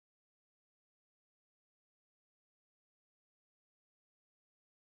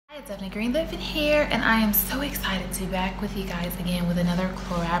Hi, it's Ethnicgreenliving here, and I am so excited to be back with you guys again with another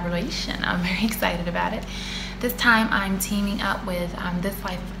collaboration. I'm very excited about it. This time I'm teaming up with This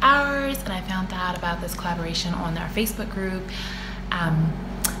Life of Ours, and I found out about this collaboration on our Facebook group,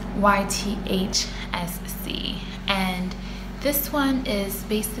 YTHSC. And this one is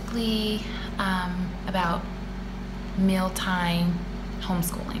basically about mealtime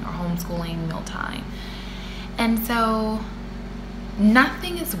homeschooling, or homeschooling mealtime. And so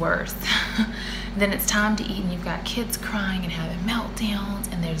nothing is worse than it's time to eat and you've got kids crying and having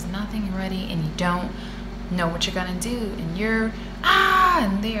meltdowns and there's nothing ready and you don't know what you're gonna do and you're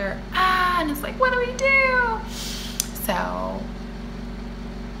and they're and it's like, what do we do? So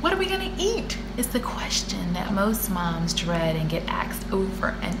what are we gonna eat is the question that most moms dread and get asked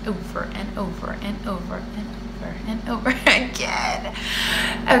over and over and over and over and over and over again.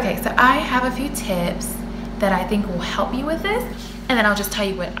 Okay, so I have a few tips that I think will help you with this. And then I'll just tell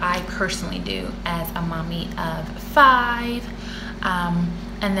you what I personally do as a mommy of 5.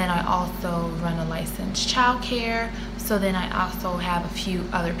 And then I also run a licensed childcare. So then I also have a few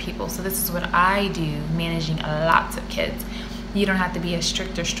other people. So this is what I do, managing lots of kids. You don't have to be as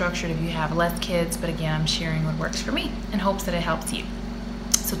strict or structured if you have less kids, but again, I'm sharing what works for me in hopes that it helps you.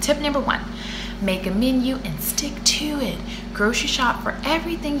 So tip number 1, make a menu and stick to it. Grocery shop for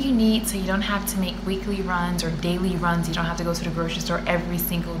everything you need so you don't have to make weekly runs or daily runs. You don't have to go to the grocery store every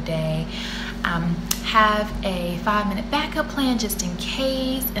single day. Have a 5-minute backup plan just in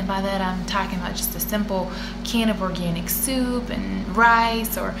case, and by that I'm talking about just a simple can of organic soup and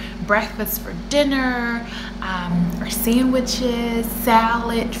rice, or breakfast for dinner, or sandwiches,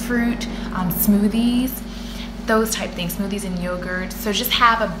 salad, fruit, smoothies, those type things, smoothies and yogurt. So just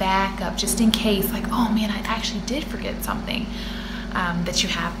have a backup just in case, like, oh man, I actually did forget something, that you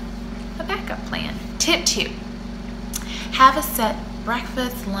have a backup plan. Tip 2, have a set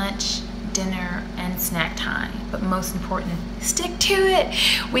breakfast, lunch, dinner, and snack time. But most important, stick to it.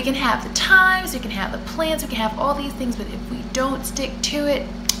 We can have the times, we can have the plans, we can have all these things, but if we don't stick to it,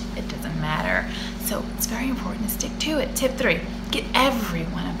 it doesn't matter. So it's very important to stick to it. Tip 3, get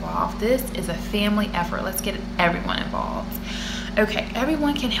everyone involved. This is a family effort. Let's get everyone involved. Okay,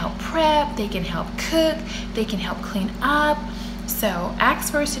 everyone can help prep, they can help cook, they can help clean up. So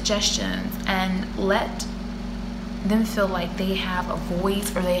ask for suggestions and let them feel like they have a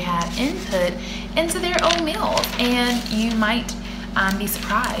voice or they have input into their own meals. And you might be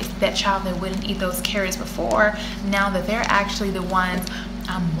surprised that child that wouldn't eat those carrots before, now that they're actually the ones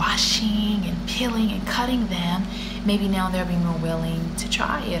washing and peeling and cutting them, maybe now they'll be more willing to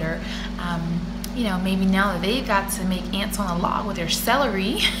try it. Or you know, maybe now that they've got to make ants on a log with their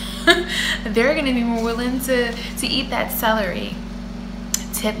celery, they're going to be more willing to eat that celery.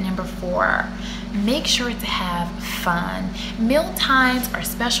 Tip number 4, make sure to have fun. Meal times are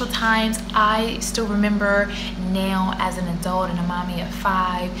special times. I still remember now as an adult and a mommy of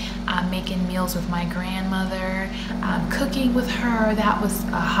 5, making meals with my grandmother, cooking with her. That was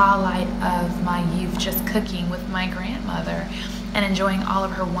a highlight of my youth, just cooking with my grandmother and enjoying all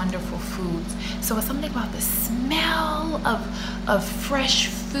of her wonderful foods. So it's something about the smell of fresh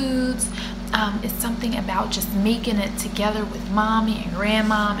foods. It's something about just making it together with mommy and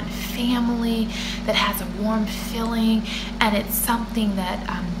grandmom and family that has a warm feeling, and it's something that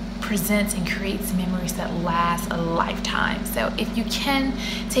presents and creates memories that last a lifetime. So if you can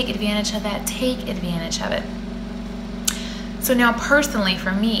take advantage of that, take advantage of it. So now personally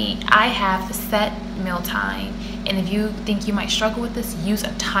for me, I have a set meal time, and if you think you might struggle with this, use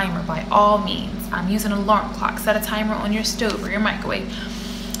a timer by all means. Use an alarm clock, set a timer on your stove or your microwave.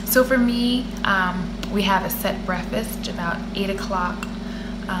 So for me, we have a set breakfast about 8 o'clock.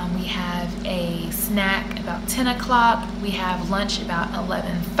 We have a snack about 10 o'clock. We have lunch about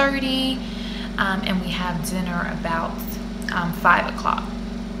 11:30, and we have dinner about 5 o'clock.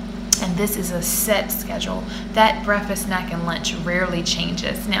 And this is a set schedule. That breakfast, snack, and lunch rarely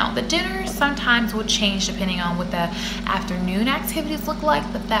changes. Now, the dinner sometimes will change depending on what the afternoon activities look like,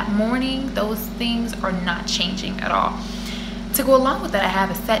 but that morning, those things are not changing at all. To go along with that, I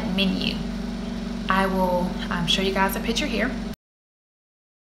have a set menu. I will show you guys a picture here.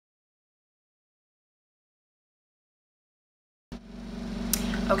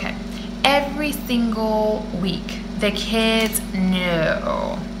 Okay, every single week, the kids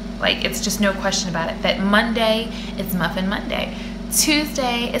know, like, it's just no question about it, that Monday is Muffin Monday.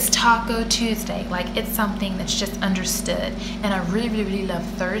 Tuesday is Taco Tuesday. Like, it's something that's just understood. And I really love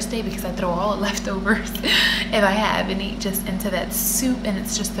Thursday because I throw all the leftovers if I have any just into that soup, and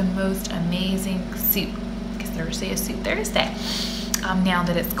it's just the most amazing soup, because Thursday is Soup Thursday. Now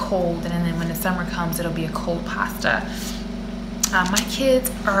that it's cold, and then when the summer comes, it'll be a cold pasta. My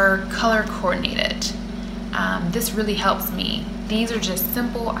kids are color coordinated. This really helps me. These are just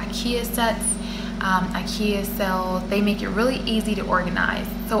simple IKEA sets, IKEA cells. They make it really easy to organize.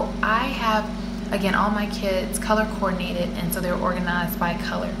 So I have, again, all my kids color coordinated, and so they're organized by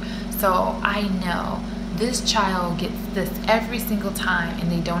color. So I know this child gets this every single time,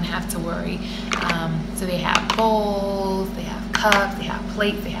 and they don't have to worry. So they have bowls, they have cups, they have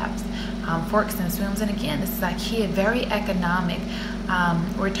plates, they have forks and spoons. And again, this is IKEA, very economic.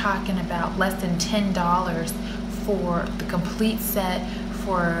 We're talking about less than $10 for the complete set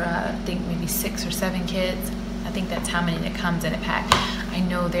for I think maybe 6 or 7 kids. I think that's how many that comes in a pack. I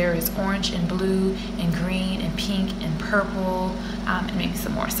know there is orange and blue and green and pink and purple, and maybe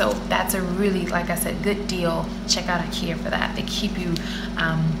some more. So that's a really, like I said, good deal. Check out IKEA for that. They keep you,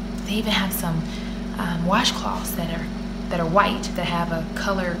 they even have some washcloths that are white that have a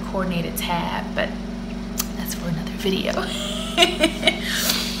color coordinated tab, but that's for another video.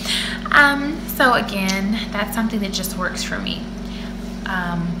 So again, that's something that just works for me.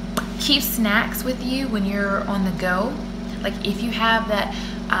 Keep snacks with you when you're on the go. Like if you have that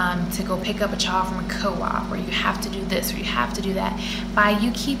to go pick up a child from a co-op, or you have to do this or you have to do that, by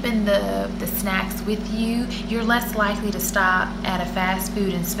you keeping the snacks with you, you're less likely to stop at a fast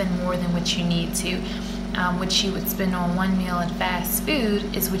food and spend more than what you need to. What you would spend on one meal at fast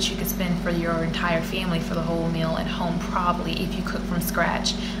food is what you could spend for your entire family for the whole meal at home, probably, if you cook from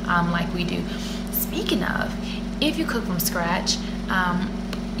scratch like we do. Speaking of, if you cook from scratch,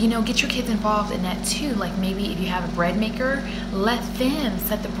 you know, get your kids involved in that too. Like maybe if you have a bread maker, let them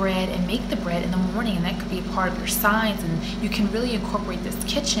set the bread and make the bread in the morning, and that could be a part of your signs, and you can really incorporate this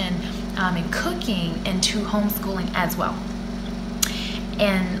kitchen and cooking into homeschooling as well.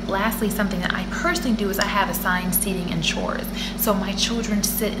 And lastly, something that I personally do is I have assigned seating and chores. So my children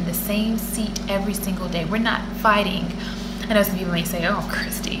sit in the same seat every single day. We're not fighting. I know some people may say, oh,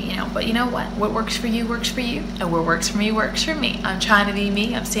 Kristy, you know, but you know what works for you, and what works for me, works for me. I'm trying to be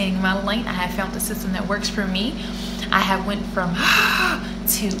me. I'm staying in my lane. I have found the system that works for me. I have went from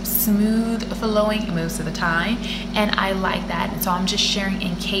to smooth flowing most of the time, and I like that. And so I'm just sharing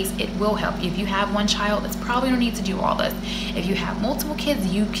in case it will help you. If you have one child, that's probably no need to do all this. If you have multiple kids,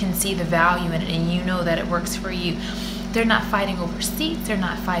 you can see the value in it, and you know that it works for you. They're not fighting over seats, they're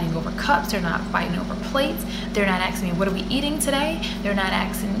not fighting over cups, they're not fighting over plates, they're not asking me, what are we eating today? They're not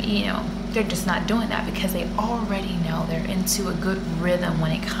asking me, you know, they're just not doing that because they already know they're into a good rhythm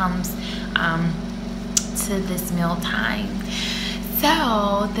when it comes to this meal time.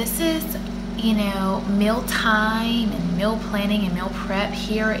 So this is, you know, meal time and meal planning and meal prep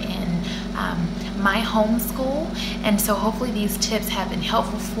here in my homeschool. And so hopefully these tips have been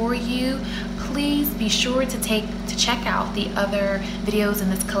helpful for you. Please be sure to check out the other videos in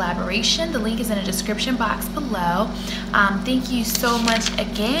this collaboration. The link is in the description box below. Thank you so much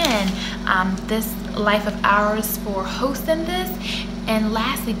again, this Life of Ours, for hosting this. And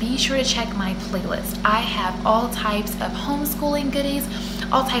lastly, be sure to check my playlist. I have all types of homeschooling goodies,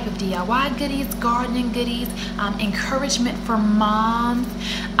 all type of DIY goodies, gardening goodies, encouragement for moms.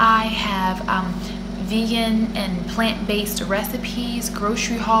 I have vegan and plant-based recipes,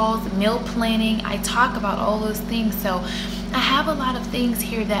 grocery hauls, meal planning. I talk about all those things. So I have a lot of things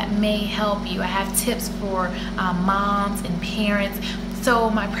here that may help you. I have tips for moms and parents.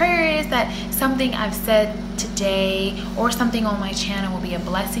 So my prayer is that something I've said today or something on my channel will be a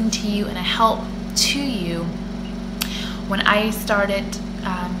blessing to you and a help to you. When I started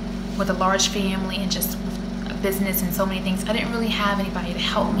with a large family and just a business and so many things, I didn't really have anybody to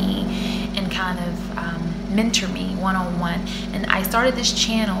help me and kind of mentor me one-on-one. And I started this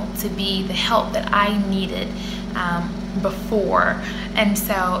channel to be the help that I needed before. And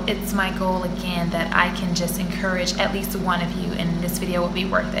so it's my goal again that I can just encourage at least one of you, and this video will be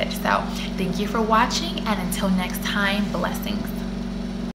worth it. So thank you for watching, and until next time, blessings.